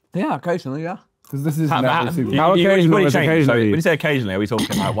 Yeah, occasionally, yeah. Because this is How every supermarket. How occasionally is So occasionally? when you say occasionally, are we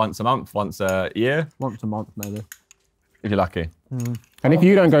talking like once a month, once a year, Once a month, maybe. if you're lucky? And if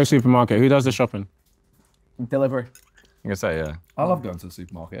you don't go to supermarket, who does the shopping? Delivery. I'm gonna say yeah. I love going to the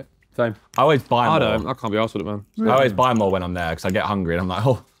supermarket. Same. I always buy more. I don't. I can't be arsed with it, man. I always buy more when I'm there because I get hungry and I'm like, I get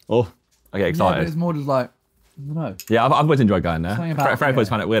Yeah, but excited. it's more just like, I don't know. Yeah, I've always enjoyed going there. Something about- Frank always yeah.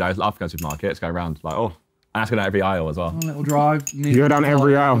 found it weird. I love going to supermarkets, go around like, and I have to go down every aisle as well. A little drive. You go down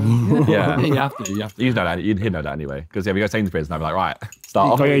every aisle. Yeah, You have to. You have to. you'd know that. You'd know that anyway because yeah, we go to Sainsbury's and I'd be like, right,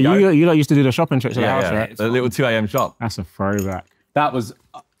 start off. Oh yeah, you lot used to do the shopping trips at the yeah, house, yeah. right? The little 2 a.m. shop. That's a throwback. That was.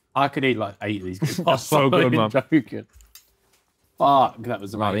 I could eat like 8 of these. That's so good, man. Joking. Fuck, that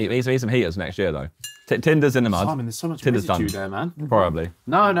was Right, amazing. we need some heaters next year though. Tinder's in the mud. Simon, there's so much Tinder's residue done. there, man. Probably.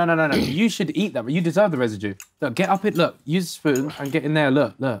 No. You should eat that. You deserve the residue. Look, get up it. Look, use a spoon and get in there.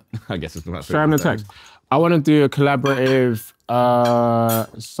 Look. I guess it's not. Show him the text. I want to do a collaborative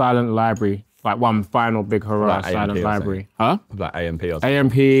silent library, like one final big hurrah Like AMP silent or library. Huh? Like AMP or something.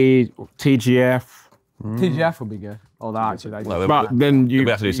 AMP, TGF. TGF would be good. Oh, that actually. They Well, But then we'd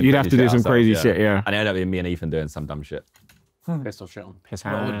have to do some you'd have to crazy do some shit crazy ourselves, shit, yeah. And it ended up being me and Ethan doing some dumb shit. Pissed off shit on. His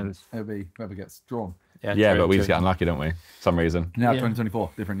hands. It'll be whoever gets drawn. Yeah, but we just get unlucky, don't we? For some reason. Now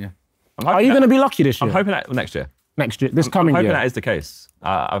 2024, different year. Are you going to be lucky this year? I'm hoping that next year. Next year, this I'm coming hoping year. that is the case.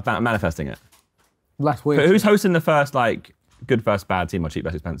 I'm manifesting it. Last But week. who's hosting the first like good versus bad team or cheap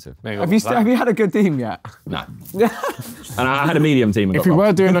versus expensive? Have you had a good team yet? No. And I had a medium team. And If got we were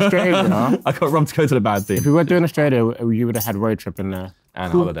robbed. doing Australia, I got robbed to go to the bad team if we were doing Australia, you would have had road trip in there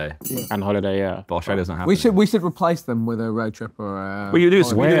and holiday. and holiday, yeah. But Australia's not happening. We should replace them with a road trip or a. We do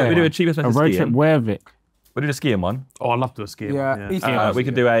Where? we do a cheapest A versus road trip skiing. where, Vic? We do a skiing one. Oh, I'd love to do a ski. Yeah, East We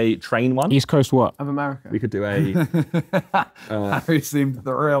could do a train one. East Coast what? of America. We could do a. Harry seemed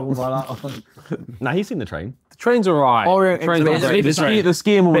thrilled by that one. Nah, he's seen the train. The trains are alright. Orient Trains are Express. alright. The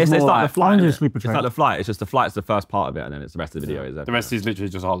skiing one But was it's more like the flight. I'm isn't just it? sleeping It's like the flight. It's just the flight's the first part of it, and then it's the rest of the video. Is The rest is literally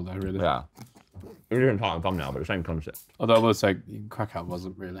just holiday, really. Yeah. We're different part and thumbnail, but the same concept. Although I will say, Krakow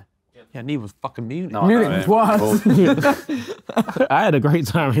wasn't really. Yeah, neither was fucking Munich. No, I Munich know, was. I had a great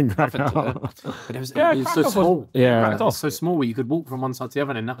time in Krakow. But it was so small. Yeah. It was so small where you could walk from one side to the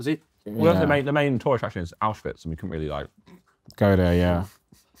other, and that was it. Well, the main tour attraction is Auschwitz, and we couldn't really like. Go there, yeah.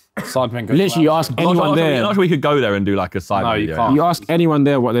 Sidemen go. Literally, you ask anyone I'm there. not sure we could go there and do like a side. No, you video. can't. You ask anyone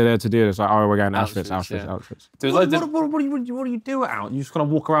there what they're there to do. It's like, oh, we're going to Auschwitz, Auschwitz, Auschwitz, yeah. Auschwitz. There's What, loads of- what do you do it out? You just kind of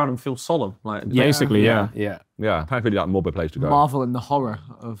walk around and feel solemn. Like Basically, yeah. Yeah. Yeah, apparently like morbid place to go. Marvel in the horror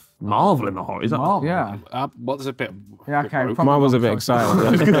of. Marvel in the horror. Is that? Marvel. Yeah. What's a bit? Yeah. Okay. Mine was a bit excited.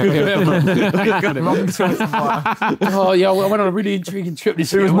 Wrong choice. Oh yeah, I went on a really intriguing trip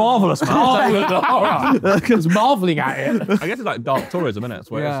this year. It was marvelous. It was marveling at it. I guess it's like dark tourism, isn't it?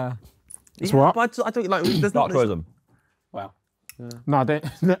 That's what it is. Yeah. It's what? But I don't like. There's Dark not. tourism. Wow. No,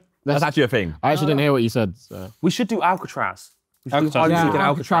 That's actually a thing. I actually didn't hear what you said. So. We should do Alcatraz. Alcatraz. Yeah, Alcatraz.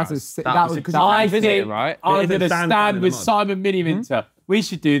 Alcatraz is sick. That was I visit it, think right? I'm It's going to a stand stand with on. Simon Miniminter. We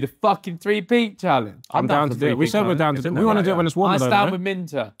should do the fucking 3-peat challenge. I'm down to do it. We said we're down to do it. We want to do it when it's I warmer, though. stand no? with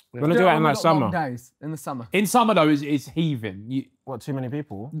Minter. We're going to do it in like Long summer. days in the summer. In summer though, it's heaving. What, too many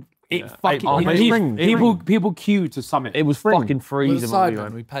people? People queue to summit. It was fucking freezing. when we Sidemen,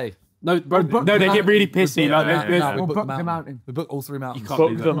 went. we pay. No, bro, no, they get really pissy. Like, We'll book the mountain. We book all 3 mountains.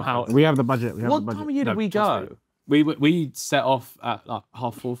 Book them out. We have the budget. We have the What budget. time of year did we go? we set off at like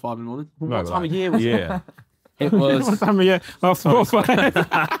 4:30, 5 in the morning. What time of year was it? Yeah. It was. What time of year? Oh, 4 5.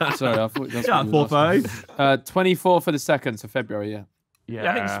 Sorry, I thought that's Yeah, what it was. 4:30. 24 for the 2nd of February. Yeah.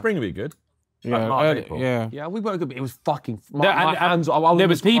 Yeah, I think spring would be good. Yeah, March, early- April. yeah. Yeah, we weren't good, but it was fucking. And hands. there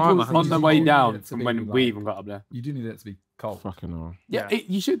was people on the way You down need it to from be when like- we even got up there. You do need it to be cold. Fucking hell. Yeah,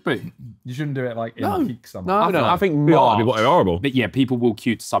 you should be. You shouldn't do it like in peak summer. No. I think Oh, March. it'd be horrible. But yeah, people will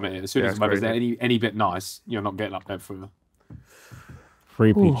queue to summit it as soon Yeah, as the weather's it's there. crazy. Any bit nice, you're not getting up there for.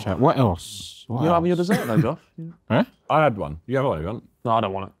 Free peach chat. What else? What You're having your else? dessert though, Josh? I had one. You have one, you want? No, I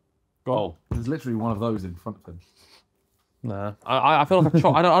don't want it. Oh, There's literally one of those in front of him. No, I feel like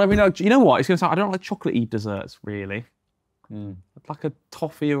I don't really know. You know what? It's gonna sound. I don't like chocolatey desserts really. Like a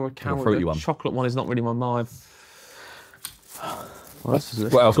toffee or a carrot. fruity A one. chocolate one is not really my vibe. What else is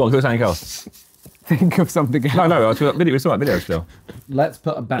this? What else? Go on, do something else. Think of something else. No, we're still about video still. Let's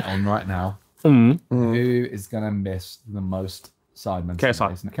put a bet on right now. Who is going to miss the most Sidemen?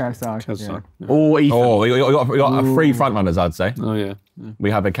 KSI. KSI. Yeah. Or Ethan. Oh, we got a three front runners, I'd say. oh yeah.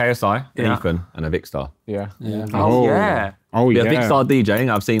 We have a KSI, an Yeah. Ethan, and a Vicstar. Yeah. Oh, yeah. Oh, We yeah. have Vicstar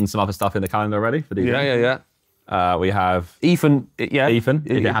DJing. I've seen some other stuff in the calendar already for DJing. Yeah. We have Ethan. Yeah. Ethan,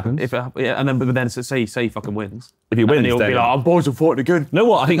 if it happens. Yeah, and then but then say he fucking wins. If he And wins, then he'll then be like, "I'm boys and fought again." you know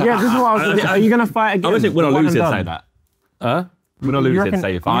what? I think. Yeah, this is what I was going to say. Are you going to fight again? I don't think win or One lose, and he'd done? say that. Huh? Win or lose, You he'd reckon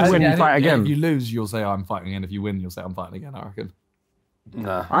say you fight. win, fight again? If you lose, you'll say I'm fighting again. If you win, you'll say I'm fighting again. I reckon.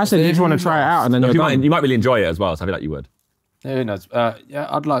 I said you just want to try it out and then you're You might, done. you might really enjoy it as well, so I feel like you would. Who knows? Yeah,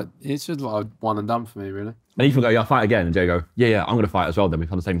 I'd like. It's just like one and done for me, really. And Ethan go, yeah, I'll fight again. And Jay go, yeah, I'm going to fight as well. Then we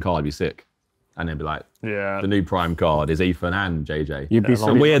on the same card, it'd be sick. And then be like, Yeah. the new prime card is Ethan and JJ. You'd be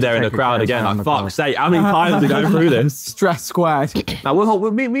And we're there in the crowd again, like, fuck's sake, how many times we go through this? Stress squared. Now we'll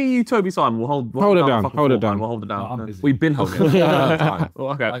hold. Me, you, Toby, Simon. We'll hold. Hold it down, fucking hold it fort, down. man. We'll hold it down. I'm busy. We've been holding it. Well,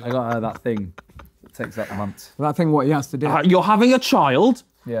 okay. I got that thing. It takes up months. That thing, what he has to do. You're having a child?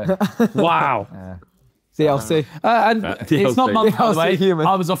 Yeah. Wow. DLC. And it's not DLC. months, by the way. human.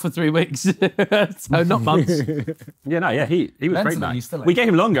 I was off for 3 weeks, so not months. Yeah, he was Mentally, great, man. he's still We gave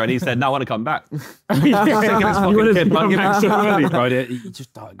him longer and he said, no, I want to come back. You wanted to come back so early. Bro, you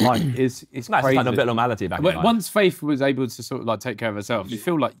just don't, like it's Nice, crazy. like a bit of normality back in life. Once Faith was able to sort of like take care of herself, you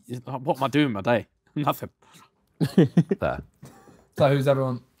feel like, what am I doing with my day? Nothing. There. So who's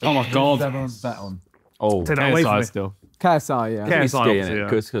everyone? Oh my Who's god. everyone's bet on? Oh, Take that away from me. still. KSI, yeah. Yeah. he's KSI, skiing obviously, it yeah.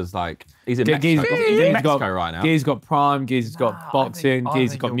 because like he's in Gee's Mexico. He's in Mexico got, right now. Gee's got Prime, Gee's got boxing, I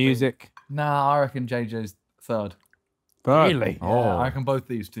Gee's think got he'll be- music. Nah, I reckon JJ's third. Really? Yeah, I reckon both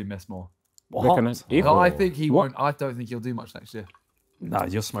these two miss more. Looking at- No, I think he won't. I don't think he'll do much next year. No,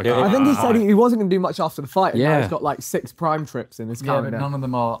 you're smoking. I think he said he wasn't going to do much after the fight. And now Yeah. he's got like 6 prime trips in his Yeah, but calendar. none of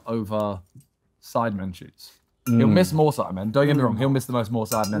them are over Sidemen shoots. He'll miss more Sidemen. Don't get me wrong. He'll miss the most more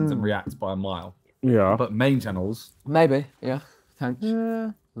Sidemens and reacts by a mile. Yeah. But main channels, Maybe, yeah. Thanks.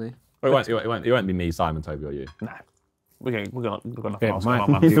 It won't be me, Simon, Toby, or you. We're gonna Yeah, fast. mine.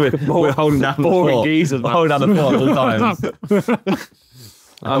 Come on, man. We're holding down the boring fort. geezers, We're man. holding down the fort at all times.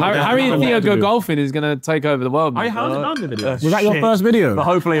 Harry and Theo go golfing is going to take over the world. Are you mate. holding down the video? Was that your first video? But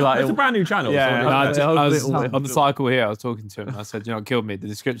hopefully, like, It's a brand new channel. Yeah, so I was hopefully on the cycle here. I was talking to him. And I said, you know what killed me? The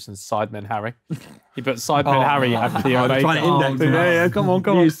description's Sidemen Harry. He put Sidemen Harry and Theo. I'm trying to index him. yeah, come on.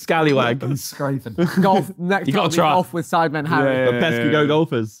 You scallywag. scraping. Golf, next You gotta time, try. golf with Sidemen Harry. The pesky go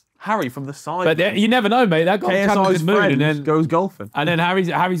golfers. Harry from the side. But you never know, mate. That got KSI's in mood, friend and then goes golfing.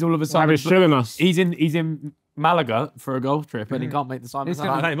 Harry's all of a sudden Harry's shilling us. he's in Malaga for a golf trip, and he can't make the Simon. He's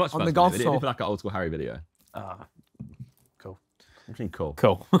gonna- I much On fun the to golf do. They tour. did like an old school Harry video. Cool. Actually cool.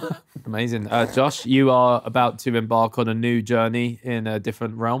 Cool, amazing. Josh, you are about to embark on a new journey in a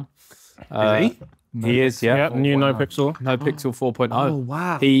different realm. Is he? He is, yeah. Yep, new No Pixel. No Pixel 4.0. Oh,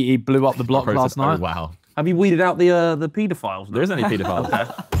 wow. He blew up the block last Oh, night. wow. Have you weeded out the paedophiles? There isn't any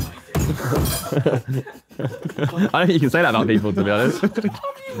paedophiles. I don't think you can say that about people, to be honest.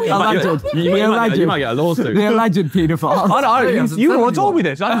 Alleged. You might get a lawsuit. The alleged paedophile. You the one who told me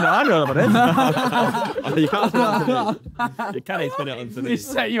this. I don't know about this. You can't you can't spin it onto He me.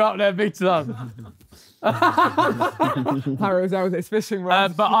 set you up there big time. Harry was out with his fishing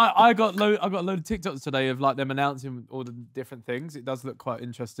rod. But I got a load of TikToks today of like them announcing all the different things. It does look quite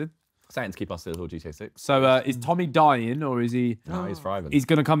interesting. Something to keep us till GTA 6. So is Tommy dying or is he? No, he's thriving. He's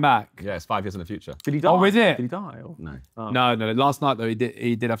gonna come back. Yeah, it's 5 years in the future. Did he die? Oh, is it? Did he die? Or? No. No. Last night though, he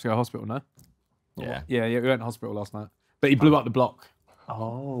did have to go to hospital. No. Yeah. Yeah. He went to hospital last night, but he blew up the block.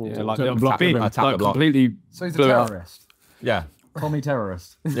 Oh. Yeah, like Took the block big, with him. Attacked like the block. completely. So he's a blew it up. terrorist. Yeah. Tommy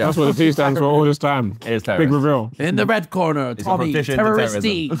terrorist. Yeah. That's what the T stands for all this time. It is Big terrorist. reveal. In the red corner, He's a Tommy, politician to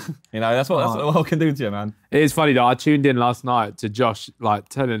terroristy. terrorism. You know, that's what the world can do to you, man. It is funny though. I tuned in last night to Josh like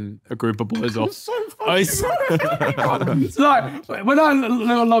telling a group of boys off. It's like when I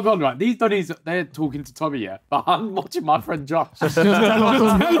log on, right? These Donnies, they're talking to Tommy, yeah, but I'm watching my friend Josh. Boys,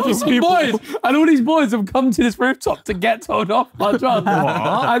 and all these boys have come to this rooftop to get told off by Josh.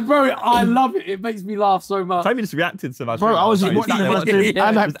 And bro, I love it. It makes me laugh so much. Toby just reacted so much. Bro, I was just watching him. I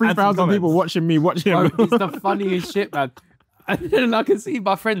had like 3,000 people watching me watch him. Bro, it's the funniest shit, man. And then I can see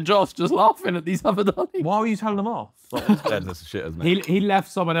my friend Josh just laughing at these other Donnies. Why were you telling them off? They're just shit as me. He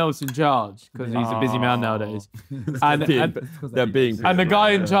left someone else in charge because he's a busy man nowadays. And They're being. And the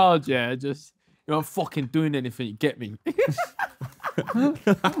guy in charge, yeah, just, you're not fucking doing anything, you get me. So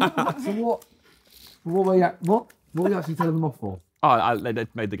what were you actually telling them off for? Oh, they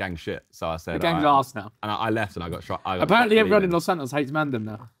made the gang shit. So I said. The gang's alright. arse now. And I left and I got shot. I got Apparently shot everyone in leaving. Los Santos hates Mandem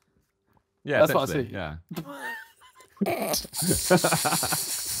now. Yeah, That's what I essentially, see. Yeah.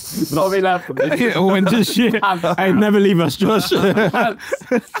 Not me left. It all went to shit. Hey, never leave us, Josh. But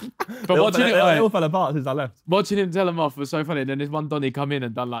watching They all fell apart since I left. watching him tell them off was so funny. And then this one Donny come in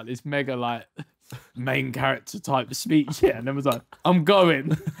and done like this mega like main character type speech, yeah, and then was like, "I'm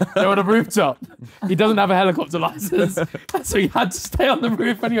going." They're on a rooftop. He doesn't have a helicopter license, so he had to stay on the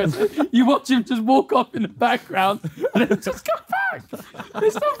roof anyway. So you watch him just walk off in the background, and then just come back.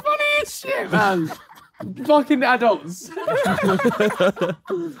 It's the funniest shit, man. Fucking adults. It's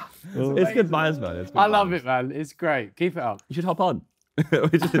good vibes, man. It's good I love vibes. it, man. It's great. Keep it up. You should hop on. No,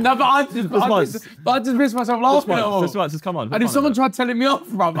 but I just missed myself laughing at it all. Just come on. And if someone tried telling me off,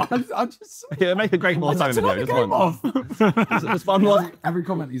 bruv, I just... Yeah, make a great MoreSidemen video. Just one. off. Just one more. Every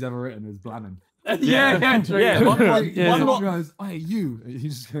comment he's ever written is blanning. Yeah, true. Yeah, one One more. goes, "Hey, you!"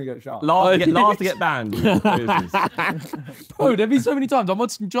 He's just gonna get shot. Last to get banned. Bro, there'd be so many times I'm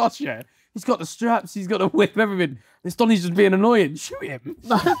watching Josh, yeah. He's got the straps, he's got the whip, everything. This Donny's just being annoying. Shoot him.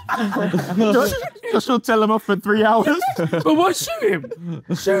 Josh will tell him off for 3 hours. But what? Shoot him.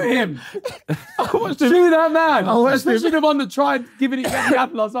 Shoot him. Shoot that man. Especially the one that tried giving it the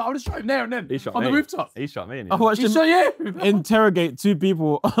apple. I was like, I would have shot him there and then. He shot on me. the rooftop. He shot me. I watched He him shot you. interrogate 2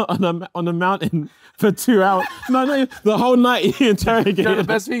 people on a mountain for 2 hours. No, the whole night he interrogated. You know, the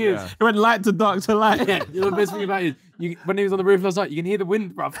best thing is, It went light to dark to light. yeah, you know the best thing about it is, when he was on the roof last night, you can hear the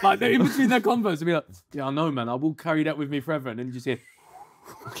wind, bruv. Like, they're in between their convos and be like, yeah, I know, man, I will carry that with me forever. And then you just hear,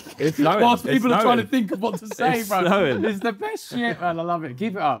 It's snowing. whilst It's people are trying to snowing. think of what to say, It's bro. snowing. It's the best shit, man. I love it.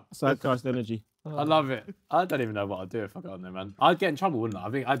 Keep it up. Sidecast energy. I love it. I don't even know what I'd do if I got on there, man. I'd get in trouble, wouldn't I?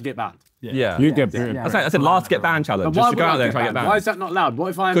 I think I'd get banned. Yeah. You get booed. I said last to get banned challenge. Just to go out there and try to get Why banned. is that not allowed? What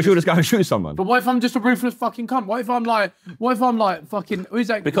if I'm... Because you'll just go and shoot someone. But what if I'm just a ruthless fucking cunt? What if I'm like fucking... Who's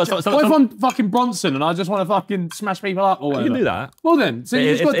that? Because what if I'm fucking Bronson and I just want to fucking smash people up or You whatever? can do that. Well then, so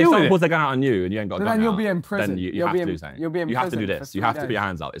you just got to If deal with someone it. pulls their gun out on you and you ain't got a But gun then you'll out, be in prison. then you You'll have be to do in- something. you'll be in You have to do prison for this. You have to 3 put your days.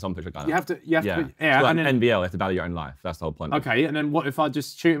 hands out. It's on push a gun. You have to... You have Yeah. to... Yeah, It's and like then... NBL, you have to value your own life. That's the whole point. Okay, and then what if I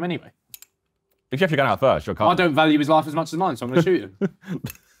just shoot him anyway? If you have your gun out first, you're I don't value his life as much as mine, so I'm going to shoot him.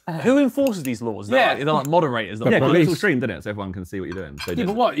 Who enforces these laws? Yeah. They're like moderators. Yeah, because police. it's all streamed, isn't it? So everyone can see what you're doing. So Yeah,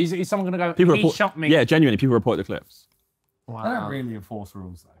 but what? Is someone going to go, people he report, shot me? Yeah, genuinely, people report the clips. They don't really enforce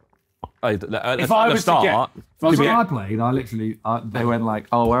rules though. If I was to get... If I was to When I get... played, I literally, they went like,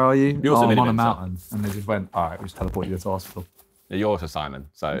 "Oh, where are you?" You also "Oh, I'm on a Miniminter. mountain," and they just went, "All right, we just teleport you to hospital." You're also Simon.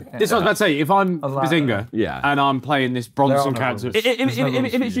 So This is what I was about to say. If I'm like- Behzinga Yeah. and I'm playing this Bronson There are no character... rules.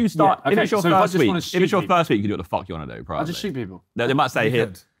 if it's you start, Yeah, if okay, it's your so if I first just week, wanna if shoot it's your people- first week, you can do what the fuck you want to do. Probably. I just shoot people. They might say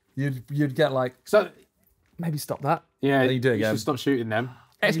here. You'd get like, So, maybe stop that. yeah, Then you do it you again. should stop shooting them.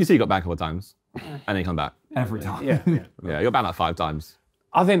 XQC got banned a couple of times, and then he come back. Every time. Yeah, yeah. Yeah, you got banned like 5 times.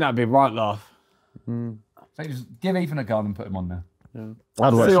 I think that'd be right laugh. So just give Ethan a gun and put him on there.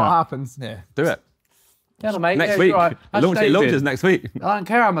 I'd watch See what that. happens. Yeah. Do it Yeah, mate. next yeah, week. you're right. How's your It day launches been? next week. I don't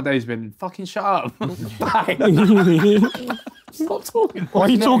care how my day's been. Fucking shut up. Bye. Stop talking. What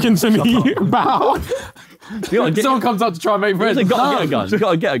are you talking to me about? You gotta get, Someone comes up to try and make friends. you gotta get a No. gun. You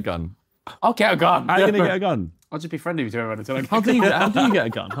gotta get a gun. I'll get a gun. How are you gonna get a gun? I'll just be friendly with everyone until I How do you get a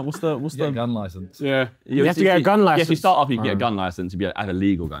gun? What's Get a the gun license. Yeah. You have to get a gun Yes, license. you start off. You can get a gun license. You be have a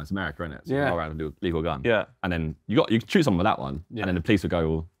legal gun. It's America, isn't it? So you Yeah. go around and do a legal gun. Yeah. And then you can shoot someone with that one, Yeah. and then the police will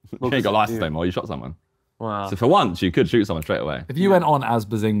go, "Well, you ain't got a license yeah. anymore. You shot someone." wow? So for once, you could shoot someone straight away. If you went on as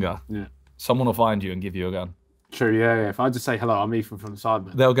Behzinga, Yeah. someone will find you and give you a gun. True, yeah. If I just say hello, I'm Ethan from the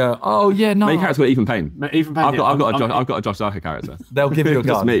Sidemen. They'll go, oh yeah, no. Main character's got Ethan Payne. Ethan Payne. I've got a Josh Zerkaa character. They'll give you a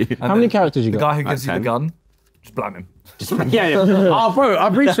gun. me. How many characters you The got? guy who gives you the 10. gun, just blam him. Yeah. Oh, bro, I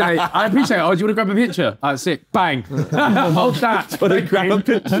appreciate it. Oh, do you want to grab a picture? Sick. Bang. Hold that. Grab a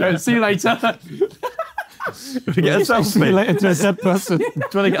picture. See you later. To get a selfie. Related to a dead person. Do you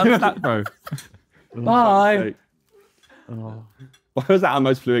want to get unstacked, bro? Bye. Why was that our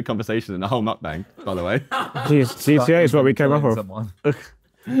most fluid conversation in the whole mukbang, by the way? GTA is what we came up with. Someone.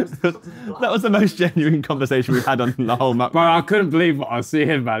 That was the most genuine conversation we've had on the whole mukbang. Bro, I couldn't believe what I was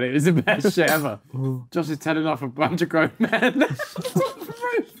seeing, man. It was the best shit ever. Josh is telling off a bunch of grown men.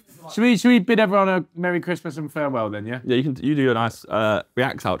 Should we bid everyone a Merry Christmas and farewell then, yeah? Yeah, you do a nice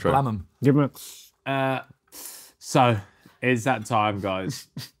react outro. Blam him. Give him So, it's that time, guys.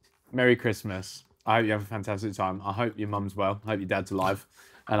 Merry Christmas. I hope you have a fantastic time. I hope your mum's well. I hope your dad's alive.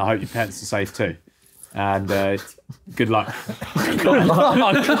 And I hope your parents are safe too. And good luck. That's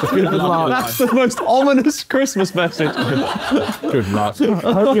the most ominous Christmas message. good luck.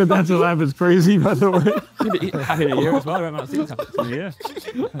 I hope your dad's alive is crazy, by the way. Happy New Year as well. I won't see Happy New Year.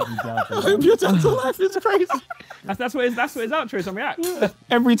 I hope your dad's alive is crazy. That's what his outro is on React.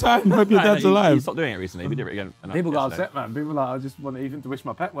 Every time, hope your dad's You alive. stopped doing it recently. We did it again. People got yesterday. upset, man. People were like, I just want Ethan to wish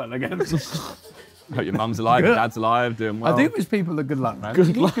my pet well again. Hope your mum's alive, your dad's alive, doing well. I do wish people the good luck, man.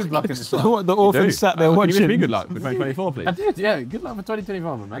 Good luck. Good luck in this life. What the orphan sat there Can you watching. wish me good luck for 2024, please? I did, yeah. Good luck for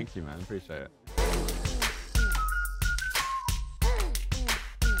 2024, man. Thank you, man. Appreciate it.